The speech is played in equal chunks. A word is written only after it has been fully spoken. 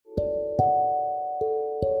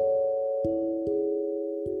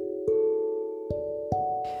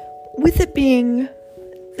with it being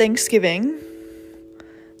Thanksgiving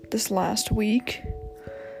this last week,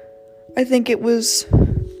 I think it was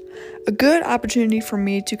a good opportunity for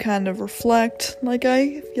me to kind of reflect, like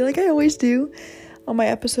I feel like I always do on my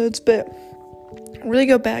episodes, but really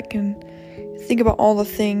go back and think about all the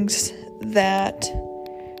things that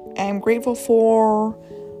I'm grateful for,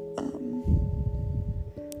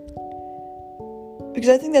 because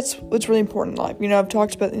I think that's what's really important in life. I've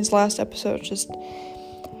talked about in these last episodes, just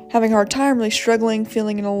having a hard time, really struggling,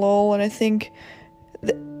 feeling in a lull, and I think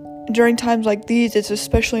that during times like these, it's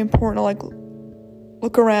especially important to,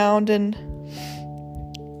 look around and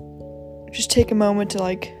just take a moment to,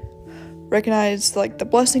 recognize, the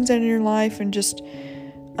blessings that are in your life, and just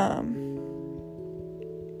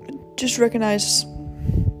recognize,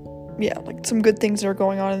 some good things that are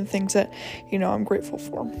going on and things that, I'm grateful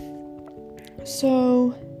for.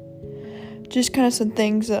 So, just kind of some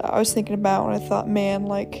things that I was thinking about when I thought, man,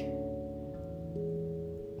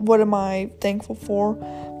 what am I thankful for?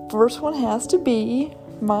 First one has to be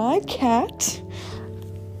my cat.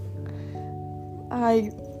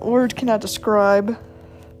 Words cannot describe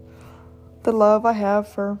the love I have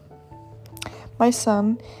for my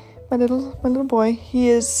son, my little boy. He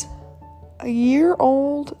is a year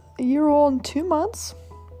old and 2 months,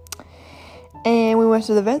 and we went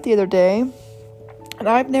to the vet the other day, and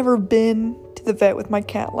I've never been to the vet with my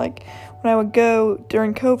cat. When I would go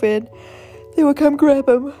during COVID, they would come grab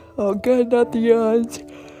him. Oh God, not the yawns.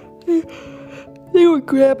 They would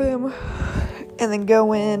grab him and then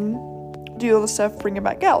go in, do all the stuff, bring him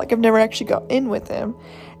back out. I've never actually got in with him.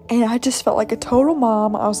 And I just felt like a total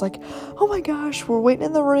mom. I was like, oh my gosh, we're waiting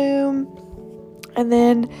in the room. And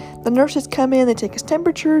then the nurses come in, they take his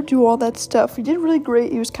temperature, do all that stuff. He did really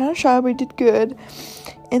great. He was kind of shy, but he did good.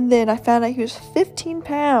 And then I found out he was 15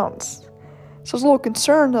 pounds. So I was a little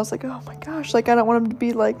concerned. I was like, oh my gosh, I don't want him to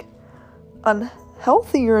be,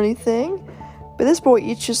 unhealthy or anything. But this boy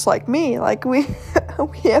eats just like me. We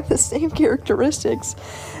have the same characteristics.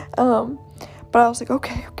 But I was like,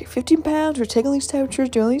 okay, 15 pounds, we're taking these temperatures,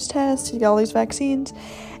 doing these tests, he got all these vaccines.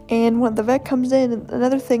 And when the vet comes in,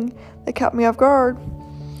 another thing that caught me off guard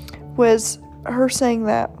was her saying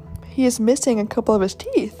that he is missing a couple of his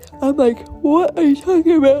teeth. I'm like, what are you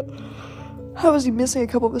talking about? How is he missing a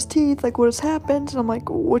couple of his teeth? What has happened? And I'm like,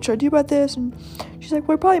 what should I do about this? And she's like,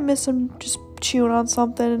 well, probably miss him just chewing on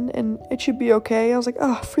something, and it should be okay. I was like,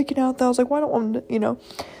 oh, freaking out though. I was like, well, I don't want him to,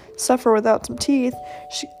 suffer without some teeth.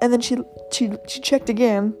 And then she checked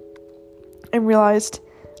again and realized,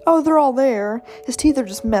 oh, they're all there. His teeth are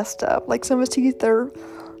just messed up. Some of his teeth are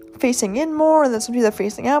facing in more, and then some teeth are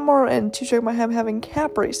facing out more, and she checked my him having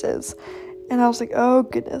cat braces. And I was like, oh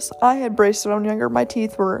goodness, I had braces when I was younger. My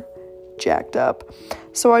teeth were jacked up.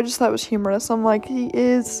 So I just thought it was humorous. I'm like, he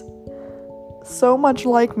is so much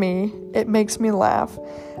like me, it makes me laugh.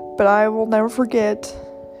 But I will never forget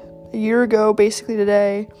a year ago, basically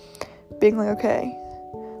today, being like, okay,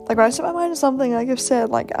 when I set my mind to something, like I've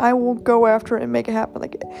said, I will go after it and make it happen.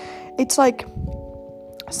 It's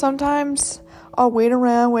sometimes I'll wait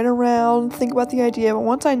around, think about the idea, but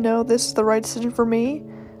once I know this is the right decision for me,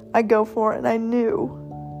 I go for it. And I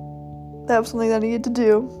knew that was something that I needed to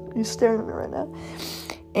do. He's staring at me right now.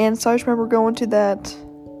 And so I just remember going to that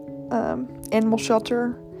animal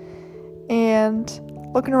shelter and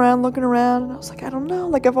looking around, and I was like, I don't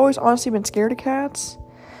know. I've always honestly been scared of cats.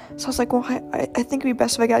 So I was like, well, I think it'd be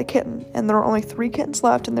best if I got a kitten. And there were only 3 kittens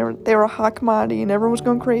left, and they were a hot commodity, and everyone was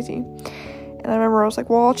going crazy. And I remember I was like,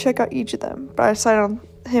 well, I'll check out each of them. But I decided on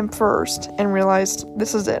him first and realized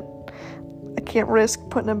this is it. I can't risk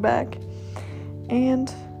putting him back.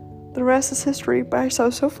 And the rest is history. But I thought it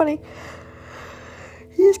was so funny.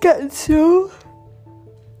 He's gotten so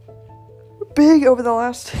big over the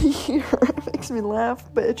last year. It makes me laugh.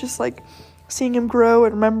 But it's just seeing him grow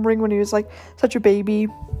and remembering when he was such a baby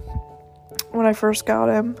when I first got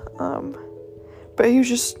him. But he was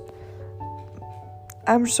just,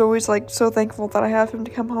 I'm just always so thankful that I have him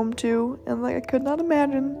to come home to, and I could not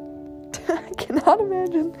imagine I cannot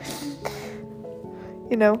imagine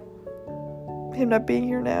him not being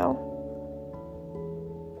here now.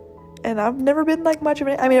 And I've never been much of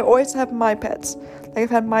it. I've always had my pets. I've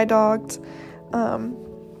had my dogs, and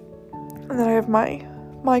then I have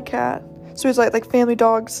my cat. So it's like family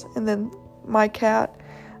dogs and then my cat.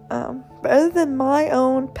 But other than my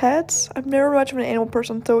own pets, I've never much of an animal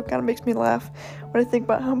person, so it kind of makes me laugh when I think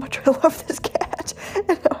about how much I love this cat.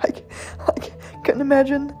 And I couldn't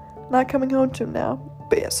imagine not coming home to him now.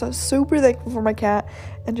 But yeah, so super thankful for my cat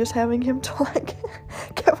and just having him to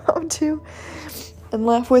come home to and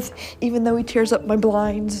laugh with, even though he tears up my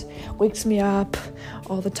blinds, wakes me up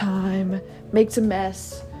all the time, makes a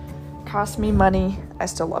mess. cost me money, I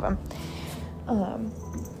still love him.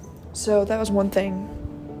 So that was one thing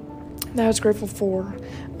that I was grateful for.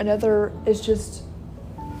 Another is just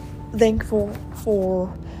thankful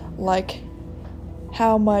for, like,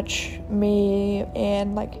 how much me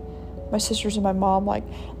and, like, my sisters and my mom, like,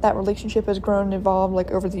 that relationship has grown and evolved,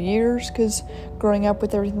 like, over the years, because growing up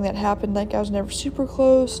with everything that happened, like, I was never super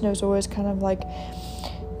close, and it was always kind of, like,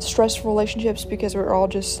 stressful relationships because we're all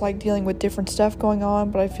just, like, dealing with different stuff going on.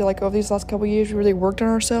 But I feel like over these last couple of years, we really worked on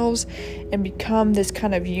ourselves and become this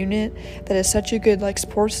kind of unit that is such a good, like,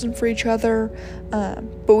 support system for each other,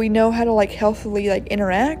 but we know how to, like, healthily, like,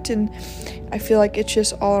 interact, and I feel like it's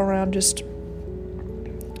just all around just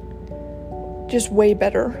way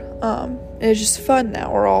better. And it's just fun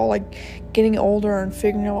now. We're all, like, getting older and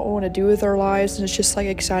figuring out what we want to do with our lives, and it's just, like,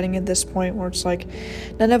 exciting at this point where it's like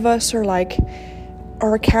none of us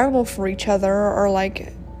are accountable for each other, or,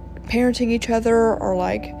 like, parenting each other, or,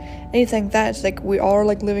 like, anything like that. It's like we all are,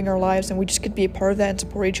 like, living our lives, and we just could be a part of that and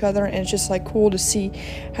support each other, and it's just, like, cool to see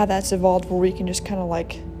how that's evolved, where we can just kind of,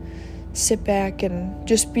 like, sit back and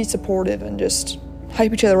just be supportive and just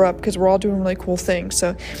hype each other up because we're all doing really cool things.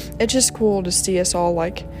 So it's just cool to see us all,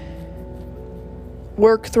 like,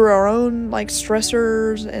 work through our own, like,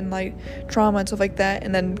 stressors and, like, trauma and stuff like that,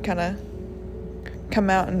 and then kind of come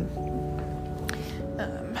out and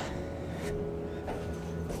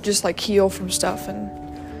just, like, heal from stuff and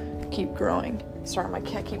keep growing. Sorry, my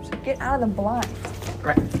cat keeps, get out of the blinds.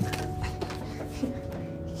 Right.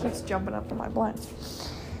 He keeps jumping up on my blinds.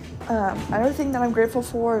 Another thing that I'm grateful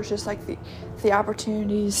for is just, like, the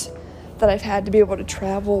opportunities that I've had to be able to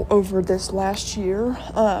travel over this last year.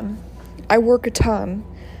 I work a ton,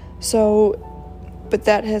 but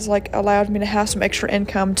that has, like, allowed me to have some extra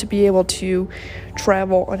income to be able to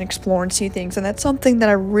travel and explore and see things, and that's something that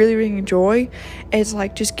I really, really enjoy, is,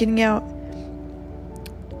 like, just getting out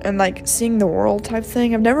and, like, seeing the world type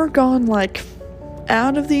thing. I've never gone, like,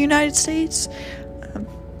 out of the United States,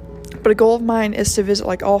 but a goal of mine is to visit,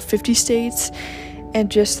 like, all 50 states and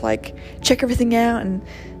just, like, check everything out and,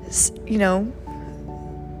 you know,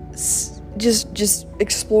 just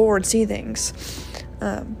explore and see things.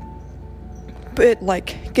 But,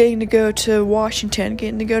 like, getting to go to Washington,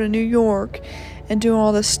 getting to go to New York, and doing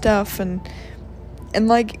all this stuff, and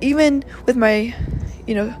like, even with my,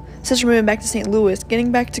 you know, sister moving back to St. Louis,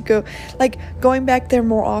 getting back to go, like, going back there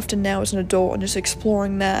more often now as an adult and just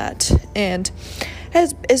exploring that, and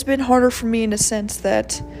it's been harder for me in a sense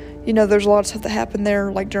that, you know, there's a lot of stuff that happened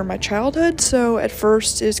there, like, during my childhood, so at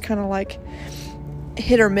first it's kind of, like,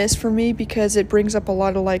 hit or miss for me because it brings up a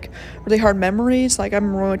lot of, like, really hard memories. Like, I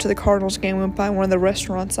remember when we went to the Cardinals game, we went by one of the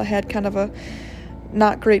restaurants. I had kind of a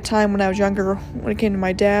not great time when I was younger when it came to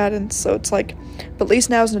my dad, and so it's like, but at least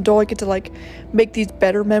now as an adult I get to, like, make these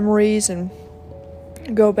better memories and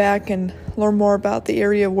go back and learn more about the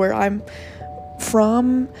area where I'm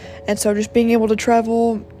from, and so just being able to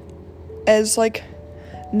travel as, like,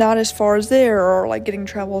 not as far as there, or, like, getting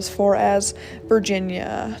to travel as far as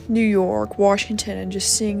Virginia, New York, Washington, and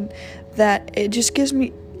just seeing that, it just gives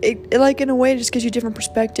me, it like, in a way, it just gives you a different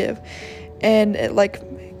perspective, and it, like,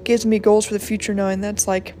 gives me goals for the future, knowing that's,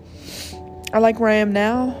 like, I like where I am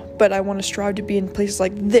now, but I want to strive to be in places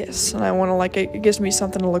like this, and I want to, like, it gives me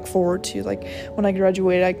something to look forward to. Like, when I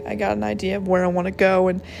graduate, I got an idea of where I want to go,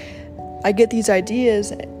 and I get these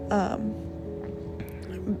ideas,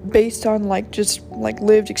 based on, like, just, like,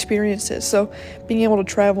 lived experiences. So being able to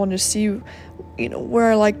travel and just see, you know,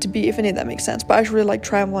 where I like to be, if any of that makes sense. But I just really like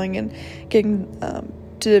traveling and getting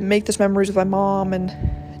to make those memories with my mom and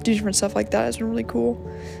do different stuff like that has been really cool.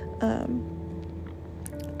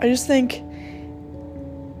 I just think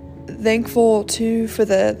thankful too for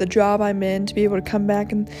the job I'm in, to be able to come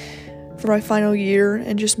back and for my final year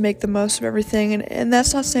and just make the most of everything, and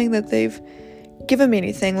that's not saying that they've given me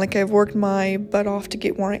anything. Like, I've worked my butt off to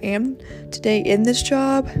get where I am today in this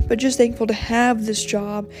job, but just thankful to have this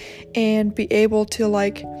job and be able to,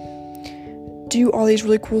 like, do all these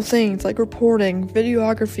really cool things, like reporting,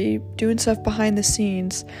 videography, doing stuff behind the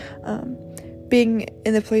scenes. Being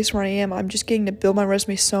in the place where I am, I'm just getting to build my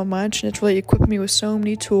resume so much, and it's really equipped me with so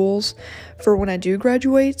many tools for when I do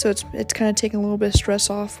graduate. So it's kind of taking a little bit of stress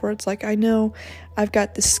off, where it's like, I know I've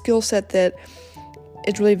got this skill set that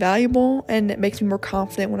is really valuable, and it makes me more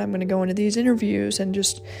confident when I'm going to go into these interviews and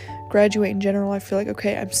just graduate in general. I feel like,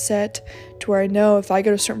 okay, I'm set to where I know if I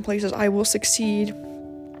go to certain places, I will succeed.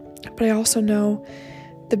 But I also know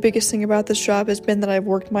the biggest thing about this job has been that I've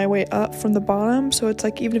worked my way up from the bottom. So it's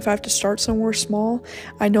like, even if I have to start somewhere small,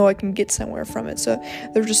 I know I can get somewhere from it. So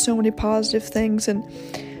there's just so many positive things. And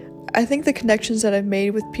I think the connections that I've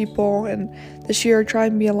made with people, and this year I try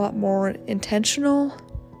and be a lot more intentional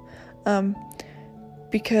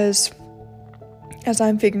because as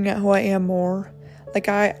I'm figuring out who I am more, like,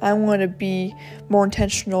 I want to be more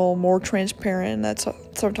intentional, more transparent, and that's what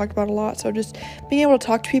I've talked about a lot. So just being able to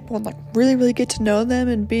talk to people and, like, really, really get to know them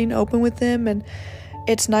and being open with them. And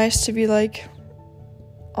it's nice to be, like,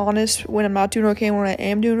 honest when I'm not doing okay and when I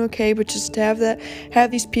am doing okay, but just to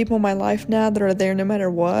have these people in my life now that are there no matter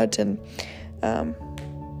what, and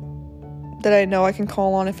that I know I can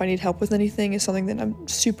call on if I need help with anything is something that I'm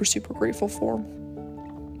super, super grateful for.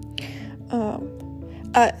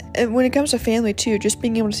 And when it comes to family too, just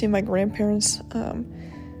being able to see my grandparents,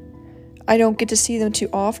 I don't get to see them too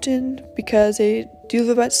often because they do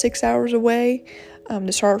live about 6 hours away.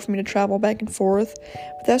 It's hard for me to travel back and forth,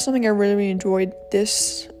 but that's something I really, really enjoyed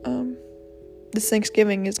this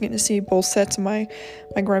Thanksgiving, is getting to see both sets of my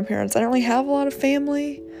grandparents. I don't really have a lot of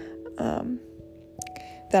family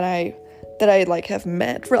that I like have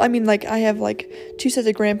met. I mean, like, I have like 2 sets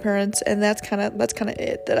of grandparents, and that's kind of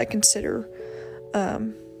it that I consider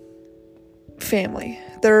family.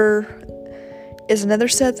 There is another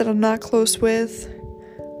set that I'm not close with,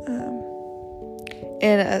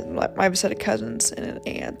 and I have a set of cousins and an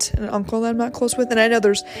aunt and an uncle that I'm not close with. And I know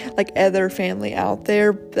there's like other family out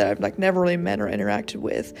there that I've like never really met or interacted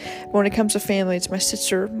with. But when it comes to family, it's my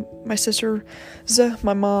sister,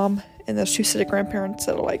 my mom, and those 2 sets of grandparents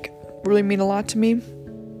that are like really mean a lot to me.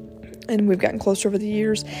 And we've gotten closer over the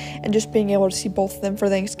years, and just being able to see both of them for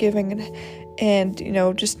Thanksgiving and you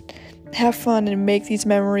know, just have fun and make these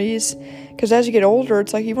memories, because as you get older,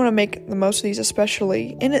 it's like you want to make the most of these,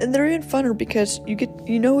 especially, and they're even funner because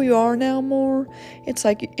you know who you are now more. It's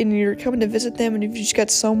like, and you're coming to visit them, and you've just got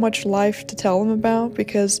so much life to tell them about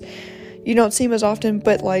because you don't see them as often,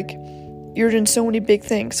 but like you're doing so many big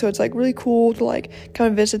things. So it's like really cool to like come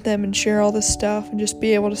and visit them and share all this stuff and just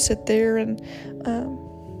be able to sit there and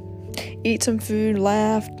eat some food,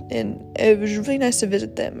 laugh, and it was really nice to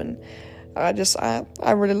visit them. And I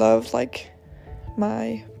really love like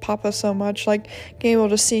my papa so much, like being able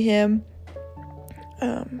to see him.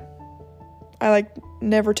 I like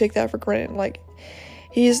never take that for granted. Like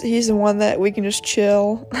he's the one that we can just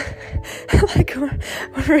chill. Like we're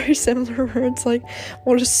very similar, where it's like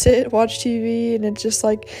we'll just sit, watch TV, and it's just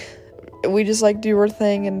like we just like do our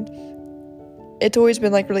thing. And it's always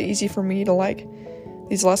been like really easy for me to like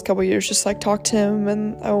these last couple of years just like talk to him.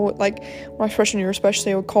 And I would, like my freshman year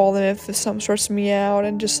especially, I would call them if something stressed me out,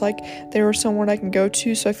 and just like they were someone I can go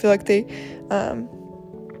to. So I feel like they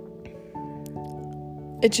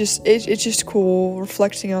it's just cool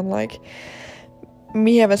reflecting on like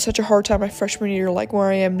me having such a hard time my freshman year, like where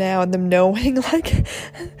I am now, and them knowing like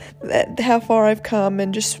how far I've come,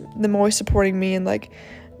 and just them always supporting me and like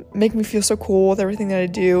making me feel so cool with everything that I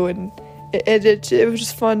do. And it was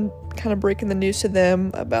just fun kind of breaking the news to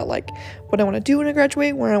them about like what I want to do when I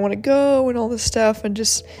graduate, where I want to go, and all this stuff, and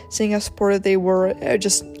just seeing how supportive they were.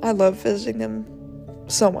 I love visiting them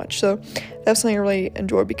so much. So that's something I really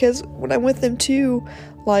enjoy, because when I'm with them too,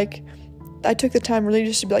 like I took the time really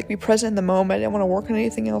just to be present in the moment. I didn't want to work on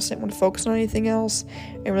anything else. I didn't want to focus on anything else,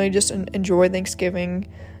 and really just enjoy Thanksgiving,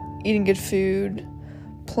 eating good food,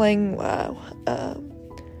 playing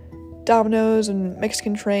dominoes and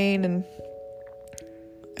Mexican Train. And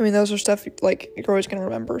I mean, those are stuff like you're always gonna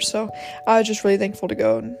remember. So I was just really thankful to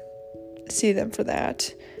go and see them for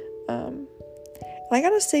that. And I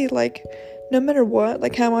gotta say, like, no matter what,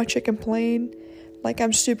 like how much I complain, like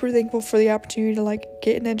I'm super thankful for the opportunity to like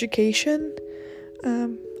get an education.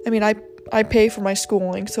 I mean, I pay for my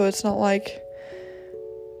schooling, so it's not like,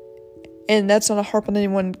 and that's not a harp on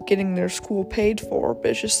anyone getting their school paid for,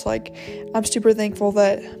 but it's just like I'm super thankful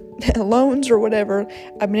that loans or whatever,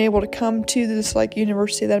 I've been able to come to this like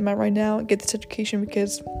university that I'm at right now and get this education,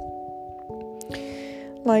 because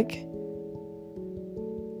like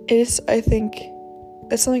it is, I think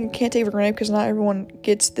that's something I can't take for granted, because not everyone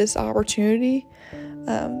gets this opportunity.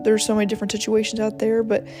 There's so many different situations out there,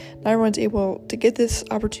 but not everyone's able to get this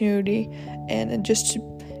opportunity, and just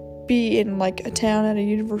to be in like a town at a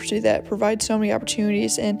university that provides so many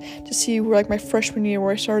opportunities, and to see where like my freshman year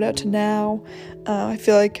where I started out to now, I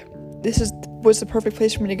feel like this was the perfect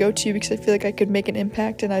place for me to go to, because I feel like I could make an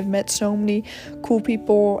impact, and I've met so many cool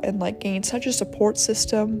people and like gained such a support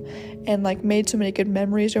system, and like made so many good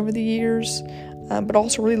memories over the years, but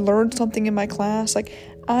also really learned something in my class. Like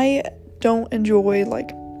I don't enjoy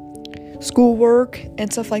like schoolwork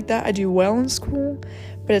and stuff like that. I do well in school,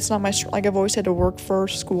 but it's not my like I've always had to work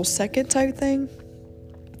first, school second type thing.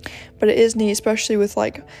 But it is neat, especially with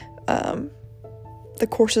like the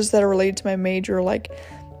courses that are related to my major. Like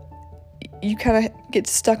you kind of get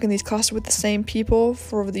stuck in these classes with the same people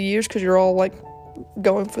for over the years, because you're all like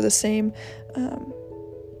going for the same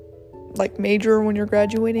like major when you're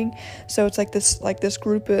graduating. So it's like this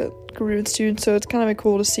group of students. So it's kind of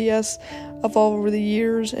cool to see us evolve over the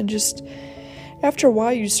years, and just after a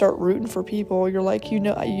while you start rooting for people. You're like, you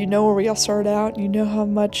know where we all started out, you know how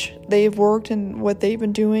much they've worked and what they've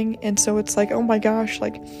been doing, and so it's like, oh my gosh,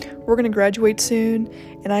 like we're gonna graduate soon,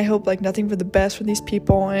 and I hope like nothing for the best for these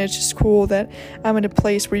people. And it's just cool that I'm in a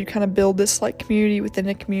place where you kind of build this like community within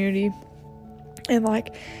a community. And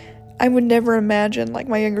like I would never imagine like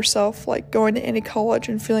my younger self like going to any college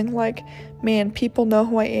and feeling like, man, people know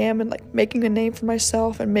who I am, and like making a name for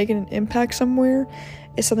myself and making an impact somewhere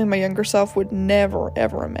is something my younger self would never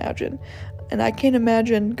ever imagine. And I can't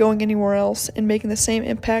imagine going anywhere else and making the same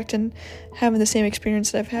impact and having the same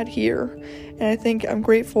experience that I've had here. And I think I'm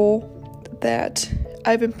grateful that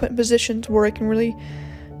I've been put in positions where I can really,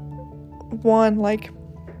 one, like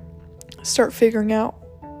start figuring out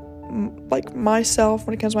like myself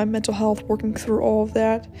when it comes to my mental health, working through all of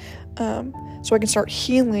that, so I can start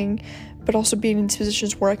healing, but also being in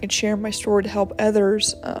positions where I can share my story to help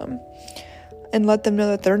others, and let them know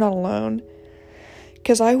that they're not alone.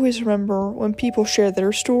 Because I always remember when people share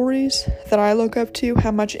their stories that I look up to,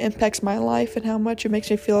 how much it impacts my life and how much it makes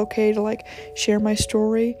me feel okay to like share my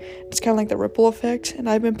story. It's kind of like the ripple effect, and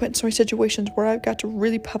I've been put in so many situations where I've got to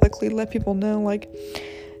really publicly let people know, like,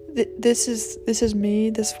 this is me,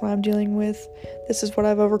 this is what I'm dealing with, this is what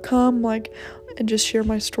I've overcome, like, and just share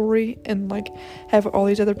my story, and like have all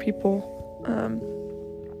these other people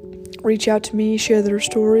reach out to me, share their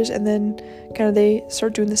stories, and then kind of they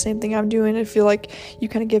start doing the same thing I'm doing. I feel like you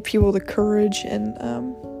kind of give people the courage, and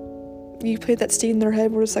you plant that seed in their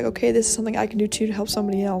head where it's like, okay, this is something I can do too to help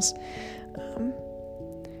somebody else,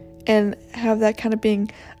 and have that kind of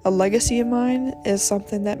being a legacy of mine is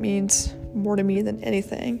something that means more to me than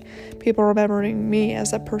anything. People remembering me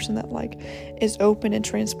as that person that like is open and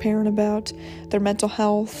transparent about their mental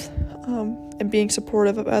health, and being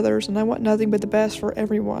supportive of others. And I want nothing but the best for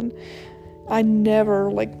everyone. I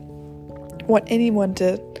never like want anyone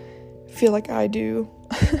to feel like I do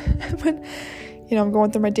when I'm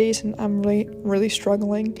going through my days and I'm really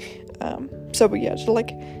struggling. But yeah, to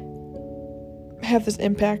like have this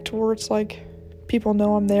impact where it's like people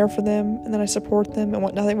know I'm there for them, and then I support them and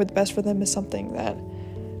want nothing but the best for them is something that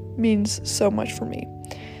means so much for me.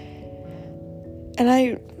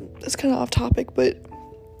 And it's kind of off topic, but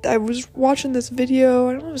I was watching this video,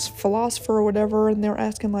 I don't know, it was a philosopher or whatever, and they were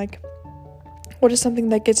asking like, what is something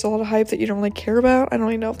that gets a lot of hype that you don't really care about? I don't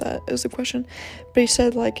really know if that is the question, but he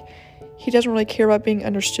said like he doesn't really care about being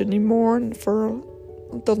understood anymore, and for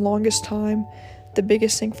the longest time the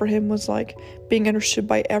biggest thing for him was like being understood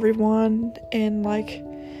by everyone, and like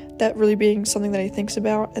that really being something that he thinks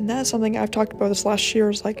about. And that's something I've talked about this last year,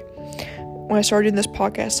 is like when I started doing this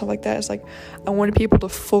podcast, stuff like that, it's like I wanted people to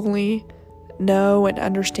fully know and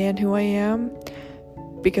understand who I am,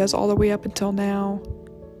 because all the way up until now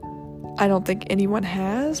I don't think anyone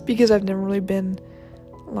has, because I've never really been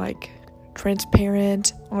like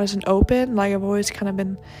transparent, honest, and open. Like I've always kind of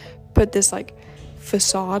been put this like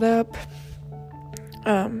facade up,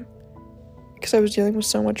 because I was dealing with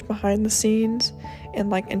so much behind the scenes and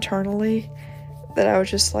like internally that I was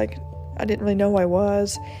just like, I didn't really know who I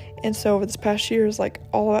was. And so over this past year is like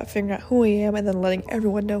all about figuring out who I am, and then letting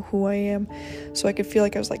everyone know who I am, so I could feel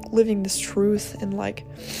like I was like living this truth and like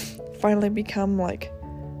finally become like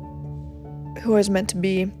who I was meant to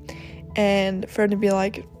be. And for him to be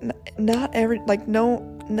like, not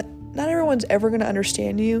everyone's ever gonna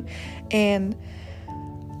understand you. And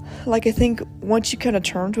like I think once you kind of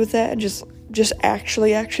terms with that and just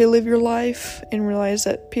actually live your life and realize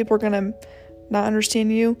that people are gonna not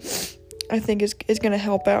understand you, I think is going to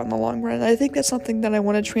help out in the long run. And I think that's something that I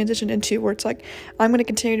want to transition into, where it's like I'm going to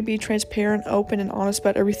continue to be transparent, open, and honest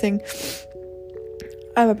about everything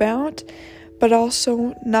I'm about, but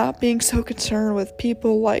also not being so concerned with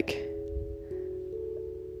people like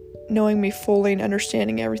knowing me fully and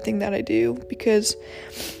understanding everything that I do, because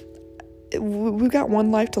we've got one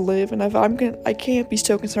life to live, and I can't be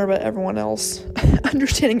so concerned about everyone else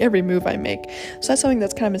understanding every move I make. So that's something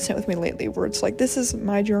that's kind of been sent with me lately, where it's like, this is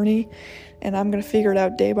my journey and I'm gonna figure it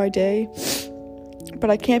out day by day, but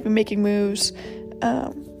I can't be making moves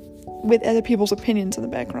with other people's opinions in the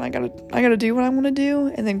background. I gotta do what I want to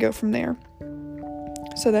do and then go from there.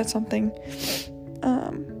 So that's something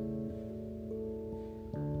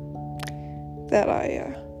that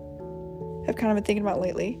I have kind of been thinking about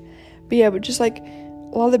lately. But yeah, but just like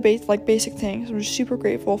a lot of the basic things, I'm just super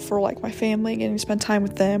grateful for like my family, getting to spend time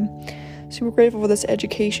with them. Super grateful for this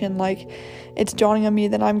education. Like, it's dawning on me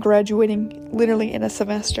that I'm graduating literally in a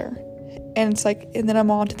semester, and it's like, and then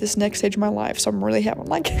I'm on to this next stage of my life. So I'm really having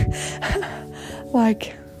like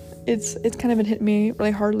it's kind of been hitting me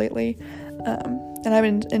really hard lately. And I've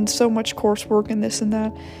been in so much coursework and this and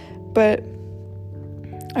that, but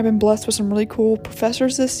I've been blessed with some really cool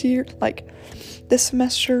professors this year, like this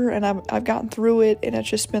semester, and I've gotten through it, and it's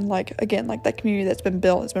just been like, again, like that community that's been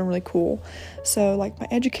built has been really cool. So like my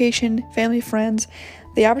education, family, friends,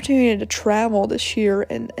 the opportunity to travel this year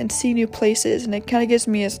and see new places, and it kind of gives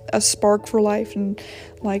me a spark for life, and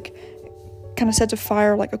like kind of sets a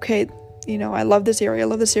fire, like, okay, you know, I love this area,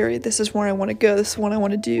 this is where I want to go, this is what I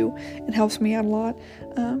want to do. It helps me out a lot.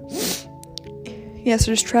 So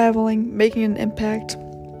just traveling, making an impact,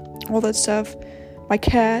 all that stuff. My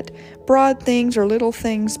cat, broad things or little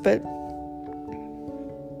things, but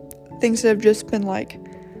things that have just been like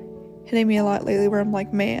hitting me a lot lately, where I'm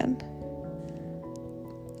like, man,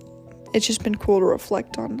 it's just been cool to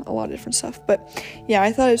reflect on a lot of different stuff. But yeah,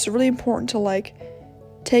 I thought it was really important to like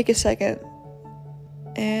take a second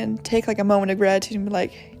and take like a moment of gratitude and be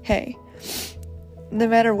like, hey, no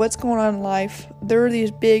matter what's going on in life, there are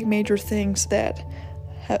these big major things that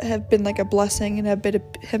have been like a blessing and have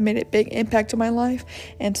made a big impact on my life.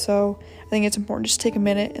 And so I think it's important just to take a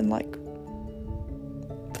minute and like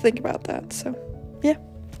think about that. So